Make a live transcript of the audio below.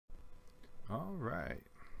All right,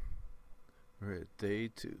 we're at day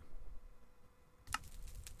 2.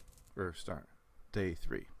 Or start day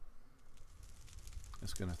 3.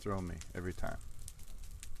 It's gonna throw me every time.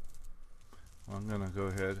 Well, I'm gonna go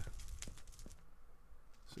ahead.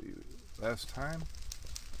 See, last time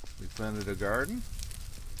we planted a garden.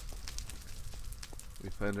 We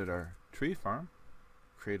planted our tree farm.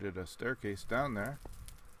 Created a staircase down there.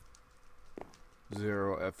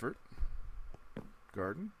 0 effort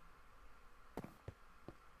garden.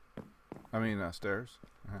 I mean stairs.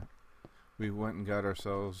 We went and got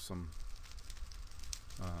ourselves some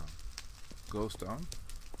glowstone.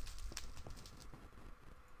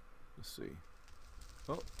 Let's see.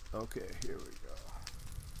 Oh, okay, here we go.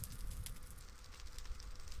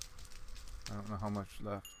 I don't know how much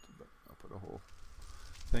left, but I'll put a whole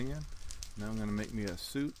thing in. Now I'm going to make me a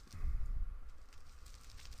suit.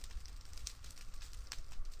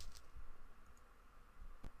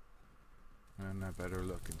 And I better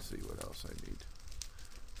look and see what else I need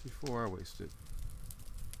before I waste it.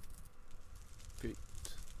 Gate.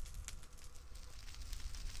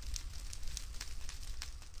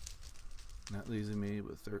 That leaves me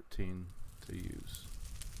with 13 to use.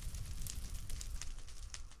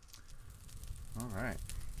 Alright.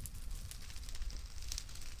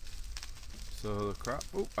 So the crop,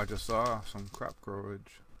 oh, I just saw some crop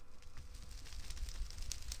growage.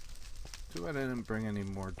 Too bad I didn't bring any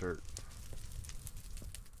more dirt.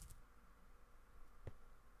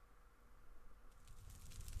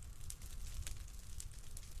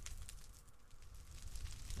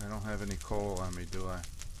 I don't have any coal on me, do I?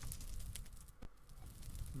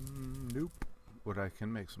 Nope. But I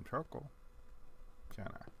can make some charcoal. Can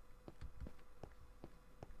I?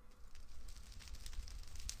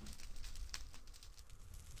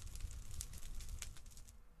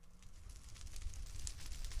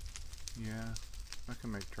 Yeah, I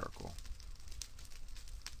can make charcoal.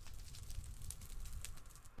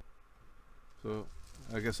 So,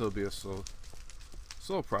 I guess it'll be a slow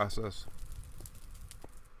process.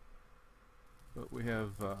 But we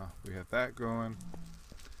have that growing,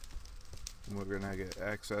 and we're gonna get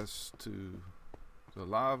access to the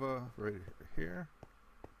lava right here.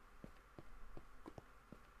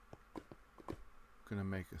 Gonna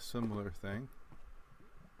make a similar thing.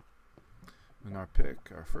 And our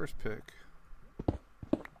first pick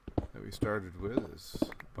that we started with is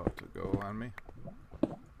about to go on me.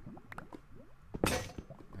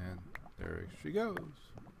 And there she goes.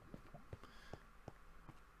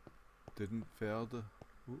 Didn't fail to,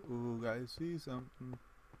 ooh, guys, see something.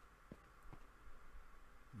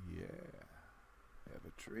 Yeah, I have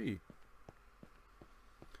a tree.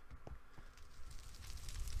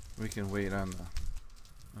 We can wait on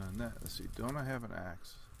that. Let's see, don't I have an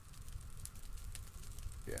axe?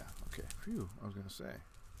 Yeah, okay. Phew, I was gonna say.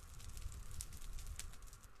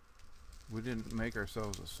 We didn't make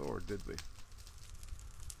ourselves a sword, did we?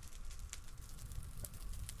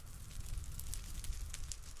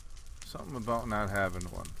 Something about not having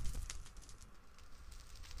one.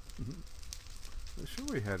 Sure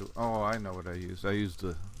we had, oh, I know what I used. I used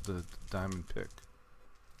the diamond pick.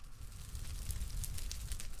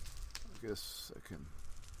 I guess I can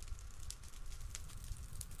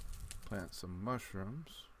plant some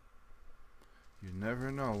mushrooms. You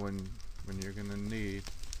never know when you're gonna need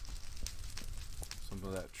some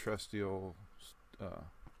of that trusty old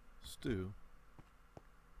stew.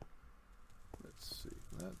 Let's see,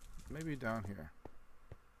 that maybe down here.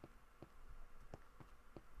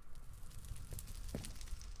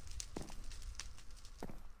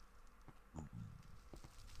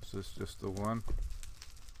 Is this just the one?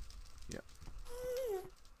 Yep.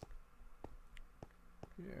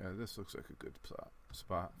 Yeah, this looks like a good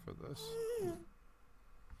spot for this.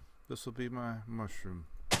 This will be my mushroom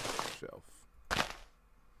shelf.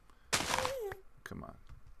 Come on.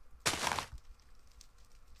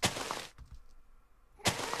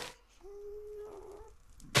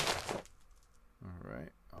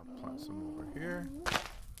 Alright, I'll plant some over here.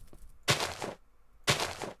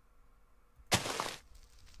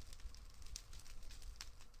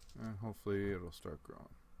 And hopefully it'll start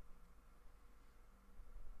growing.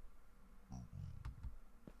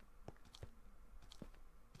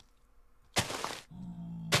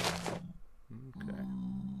 Okay.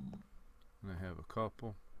 And I have a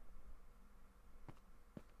couple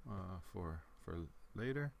for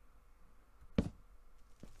later.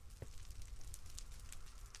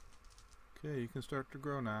 Okay, you can start to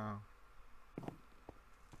grow now.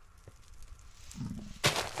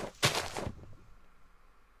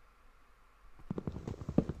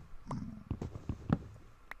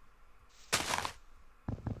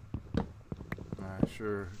 I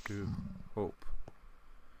sure do hope.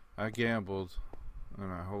 I gambled,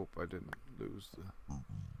 and I hope I didn't lose the...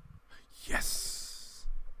 Yes!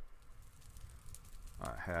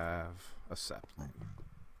 I have a sapling.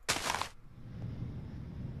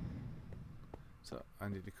 So I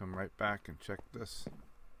need to come right back and check this.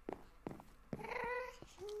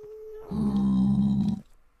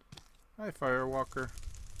 Hi, Firewalker.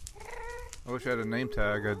 I wish I had a name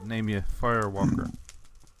tag. I'd name you Firewalker.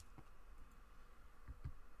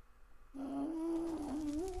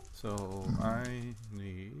 So I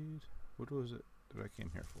need... What was it that I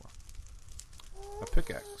came here for? A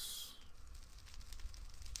pickaxe.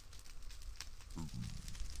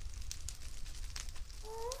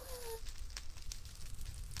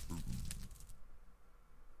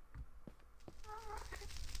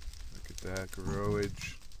 Look at that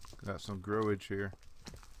growage. Got some growage here.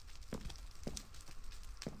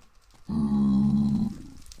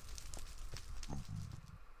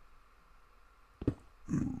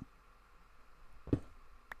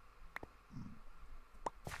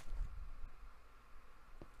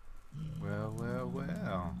 Well, well,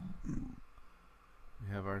 well. We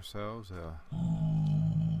have ourselves a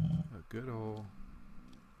good old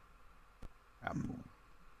apple.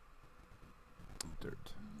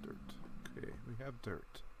 Dirt, dirt. Okay, we have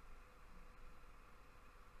dirt.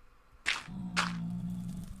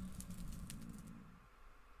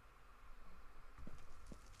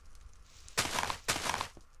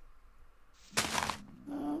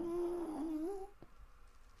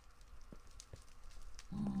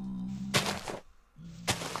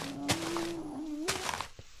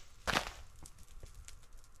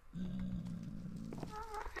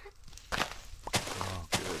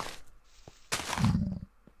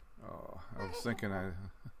 Thinking I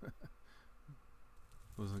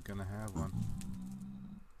wasn't gonna have one.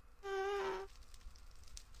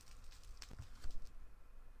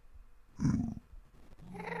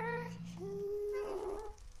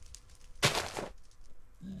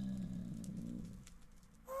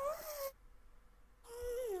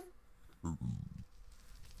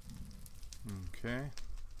 Okay.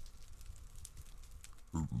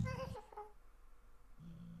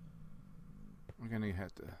 We're gonna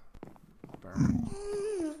have to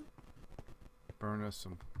burn us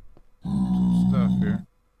some stuff here.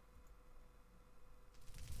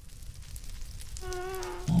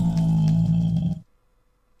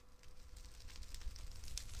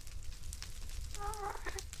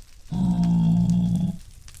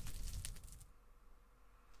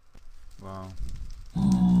 Wow.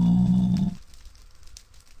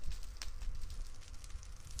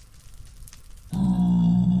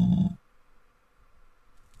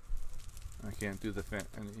 I can't do the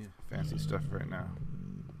any fancy stuff right now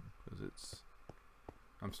because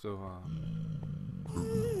I'm still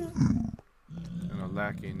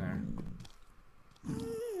lacking there.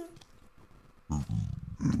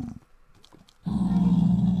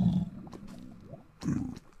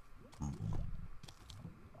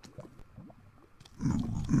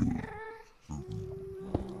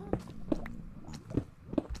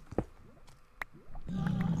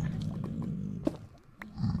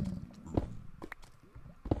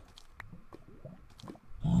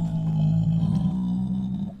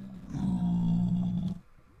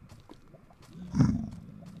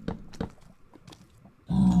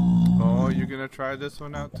 You're gonna try this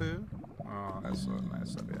one out too? Oh, that's so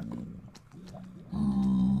nice of you.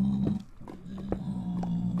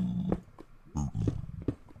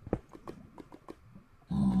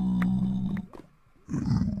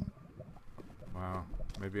 Wow,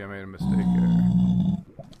 maybe I made a mistake there.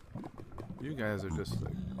 You guys are just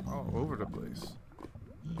like all over the place.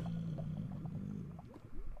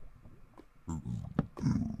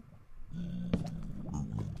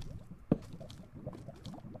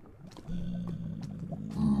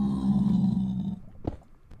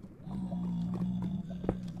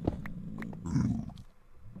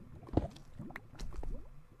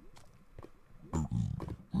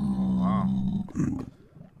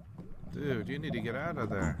 Dude, you need to get out of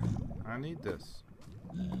there. I need this.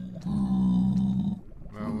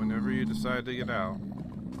 Well, whenever you decide to get out,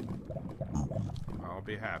 I'll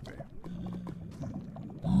be happy.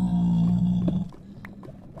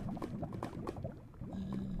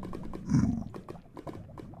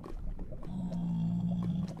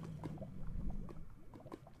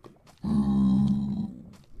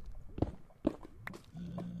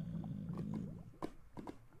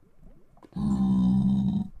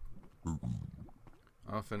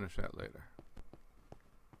 I'll finish that later.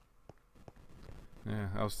 Yeah,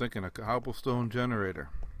 I was thinking a cobblestone generator.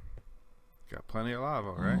 Got plenty of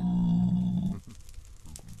lava, right?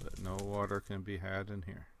 But no water can be had in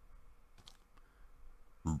here.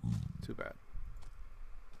 Too bad.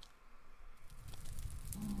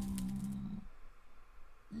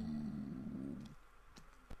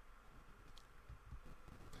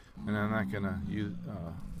 And I'm not gonna use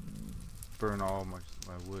burn all my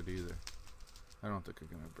wood either. I don't think I'm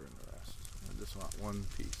gonna burn the rest. I just want one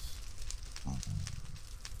piece.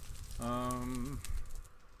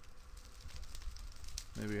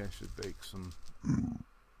 Maybe I should bake some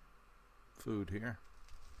food here.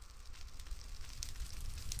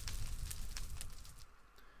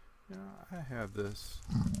 Yeah, I have this.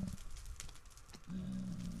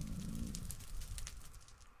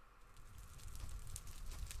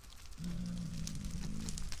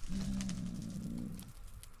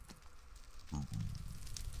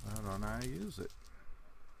 Why don't I use it?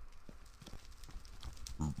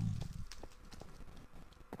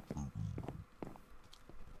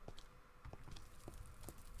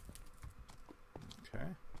 Okay.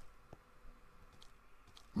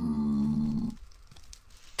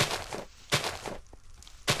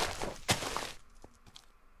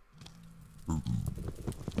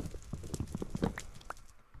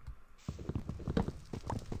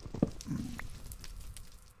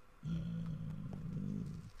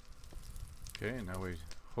 Okay, now we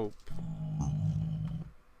hope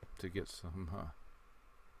to get some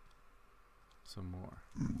more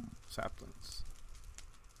saplings.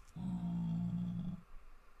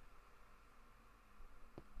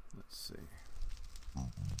 Let's see.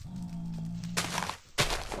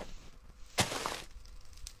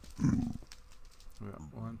 We got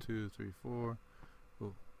 1, 2, 3, 4.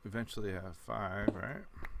 We'll eventually have 5, right?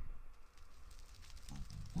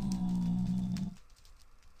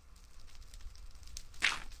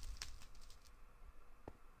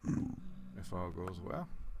 If all goes well,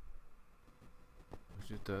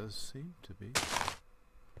 which it does seem to be.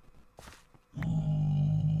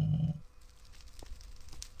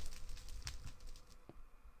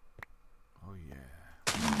 Oh yeah.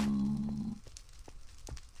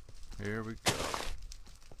 Here we go.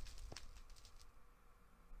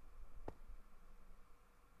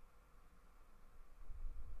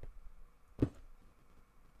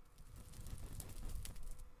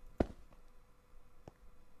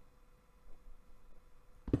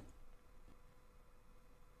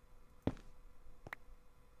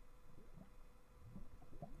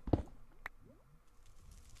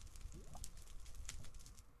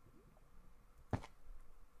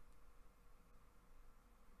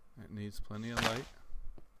 It needs plenty of light.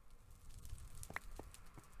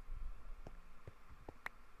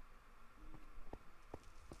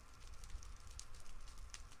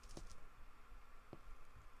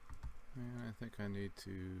 And I think I need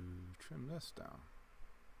to trim this down.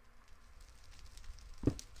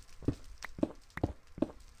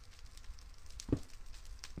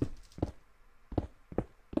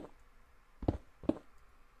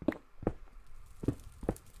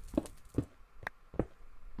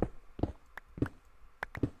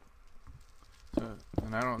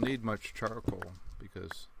 And I don't need much charcoal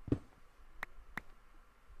because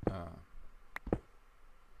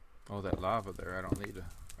all that lava there, I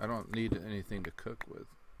don't need anything to cook with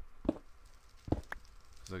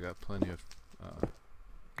because I got plenty of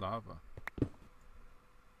lava.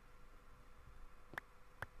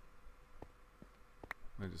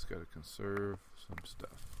 I just got to conserve some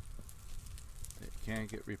stuff. It can't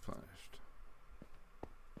get replenished.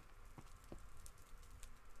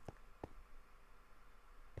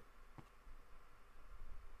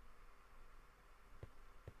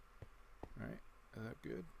 Right, is that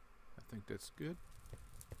good? I think that's good.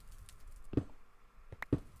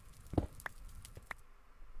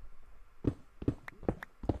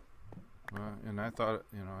 And I thought,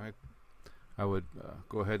 you know, I would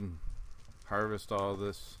go ahead and harvest all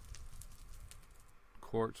this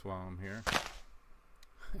quartz while I'm here.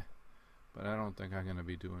 But I don't think I'm going to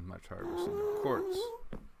be doing much harvesting of quartz.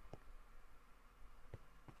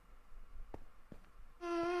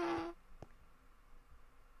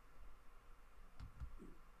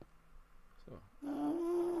 So,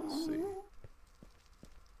 let's see.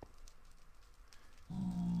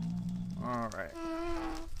 Alright.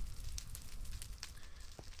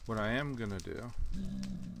 What I am going to do,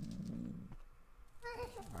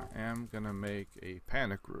 I am going to make a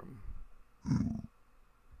panic room.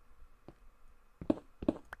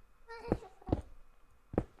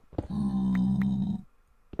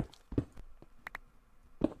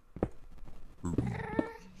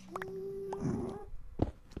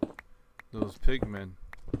 Those pigmen,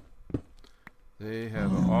 they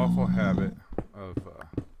have an awful habit of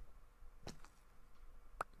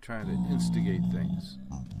trying to instigate things.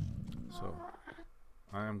 So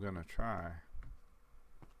I am going to try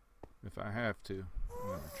if I have to. I'm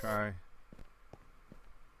going to try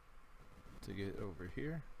to get over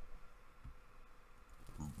here.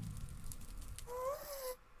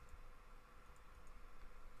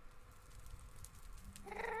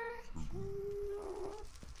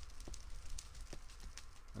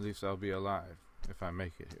 At least I'll be alive if I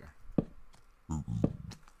make it here.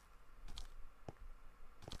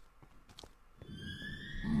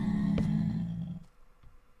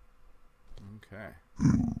 Okay.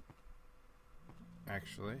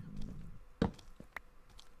 Actually,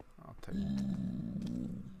 I'll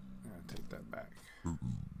take that back.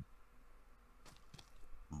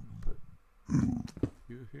 Put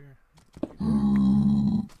you here.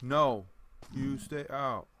 No, you stay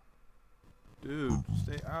out. Dude,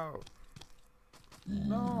 stay out.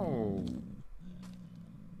 No.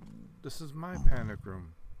 This is my panic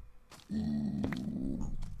room.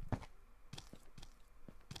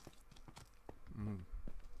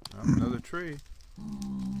 Another tree.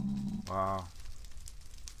 Wow.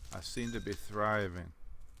 I seem to be thriving.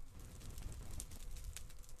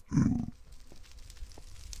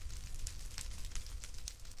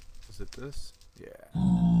 Is it this? Yeah.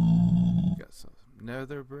 Got some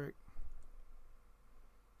nether brick.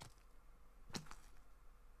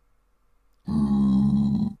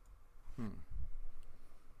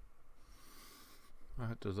 I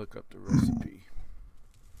have to look up the recipe.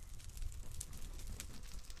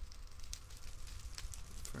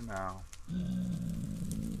 For now.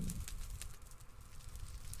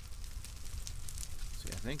 See,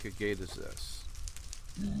 I think a gate is this.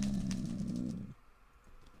 Yeah.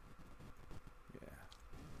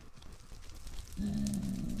 You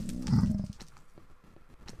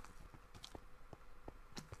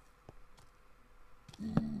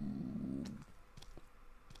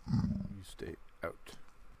stay out.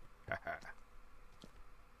 Haha.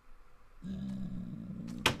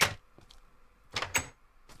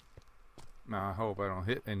 Now I hope I don't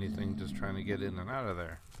hit anything just trying to get in and out of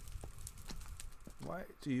there. Why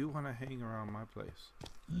do you want to hang around my place?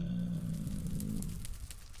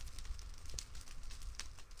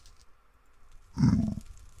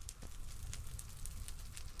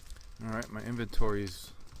 Alright, my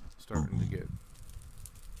inventory's starting to get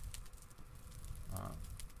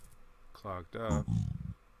clogged up.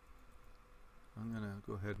 I'm gonna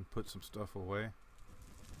go ahead and put some stuff away.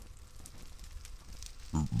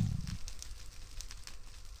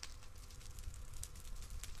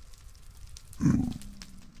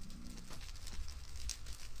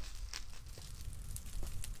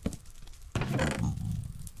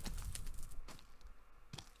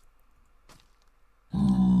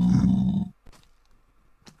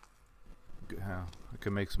 I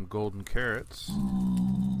can make some golden carrots.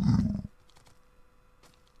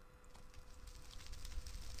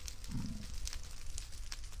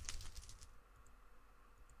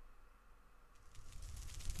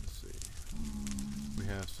 Let's see. We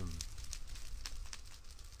have some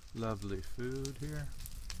lovely food here.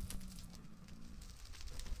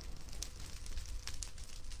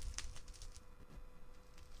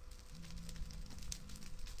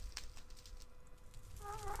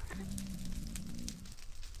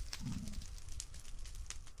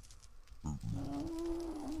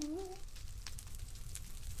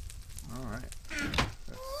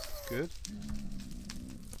 Good.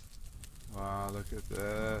 Wow, look at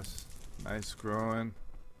this. Nice growing.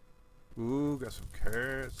 Ooh, got some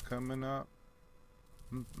carrots coming up.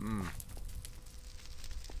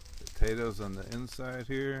 Potatoes on the inside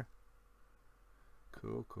here.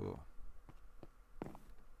 Cool, cool.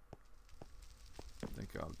 I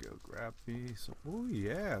think I'll go grab me some. Oh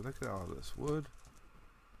yeah, look at all this wood.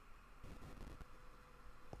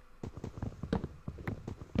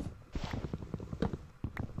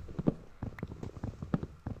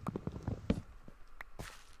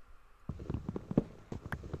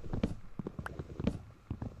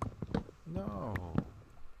 No.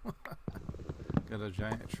 Got a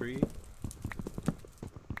giant tree.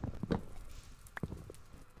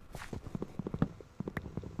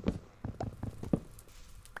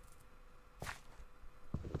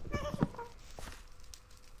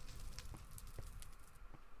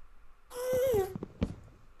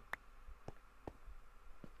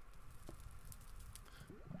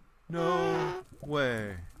 No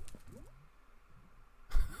way.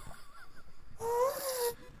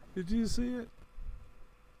 Did you see it?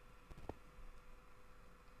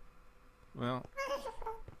 Well,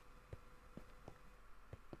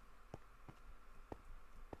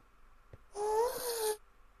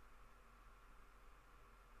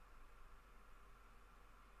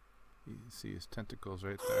 you can see his tentacles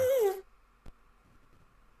right there.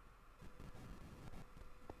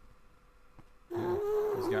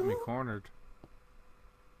 got me cornered.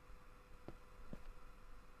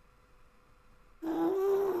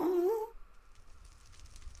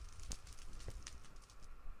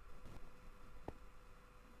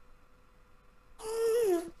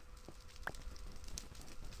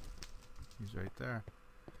 He's right there.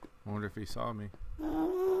 I wonder if he saw me.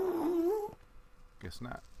 Guess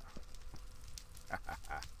not.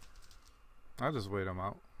 I'll just wait him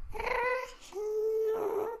out.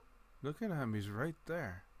 Look at him, he's right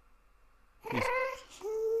there.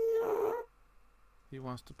 He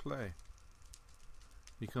wants to play.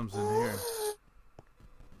 He comes in here.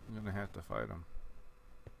 I'm gonna have to fight him.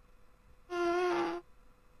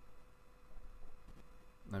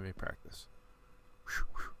 Let me practice.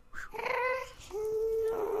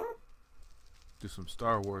 Do some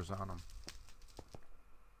Star Wars on him.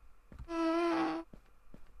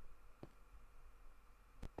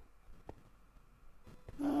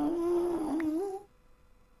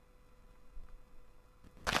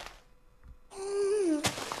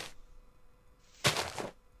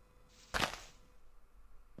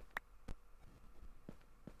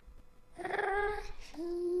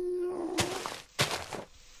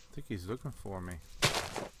 I think he's looking for me.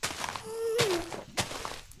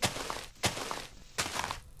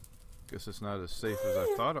 Guess it's not as safe as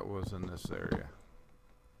I thought it was in this area.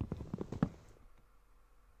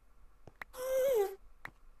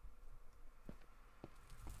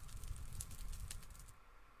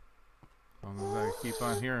 As long as I keep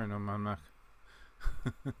on hearing them, I'm not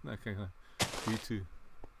not gonna be too.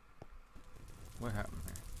 What happened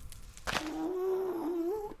here?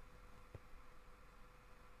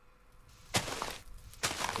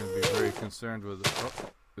 Gonna be very concerned with it. Oh,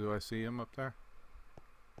 do I see him up there?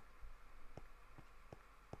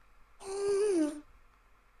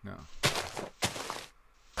 No.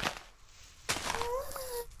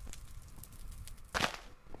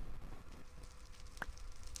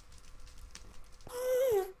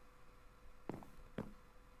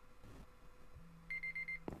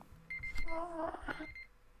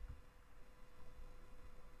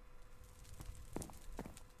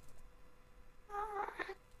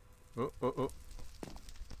 Oh, oh, oh.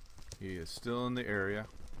 He is still in the area.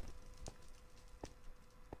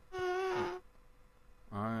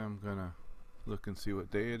 I am gonna look and see what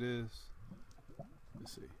day it is.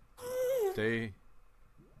 Let's see. Day.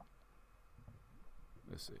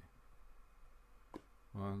 Let's see.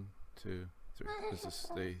 1, 2, 3. This is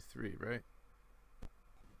day 3, right?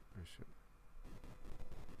 Or should...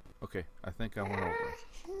 Okay, I think I went over.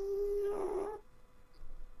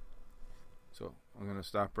 So I'm gonna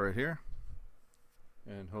stop right here,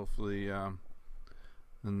 and hopefully,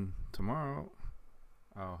 then tomorrow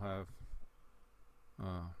I'll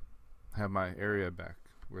have my area back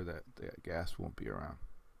where that gas won't be around.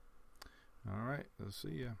 All right, we'll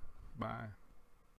see ya. Bye.